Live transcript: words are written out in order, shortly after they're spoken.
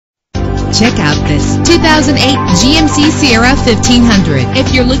Check out this 2008 GMC Sierra 1500.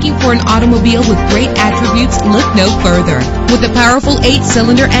 If you're looking for an automobile with great attributes, look no further. With a powerful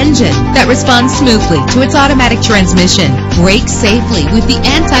 8-cylinder engine that responds smoothly to its automatic transmission, brakes safely with the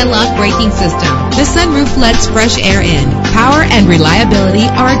anti-lock braking system. The sunroof lets fresh air in. Power and reliability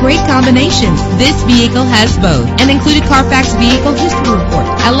are a great combination. This vehicle has both. An included Carfax Vehicle History Report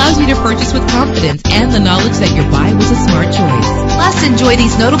allows you to purchase with confidence and the knowledge that your buy was a smart choice. Plus, enjoy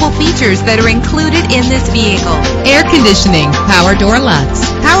these notable features that are included in this vehicle: air conditioning, power door locks,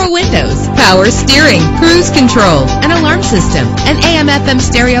 power windows, power steering, cruise control, an alarm system, an AM/FM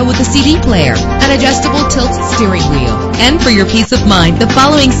stereo with a CD player, an adjustable tilt steering wheel. And for your peace of mind, the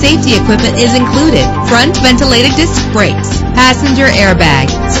following safety equipment is included: front ventilated disc brakes, passenger airbag,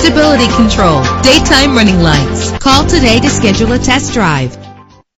 stability control, daytime running lights. Call today to schedule a test drive.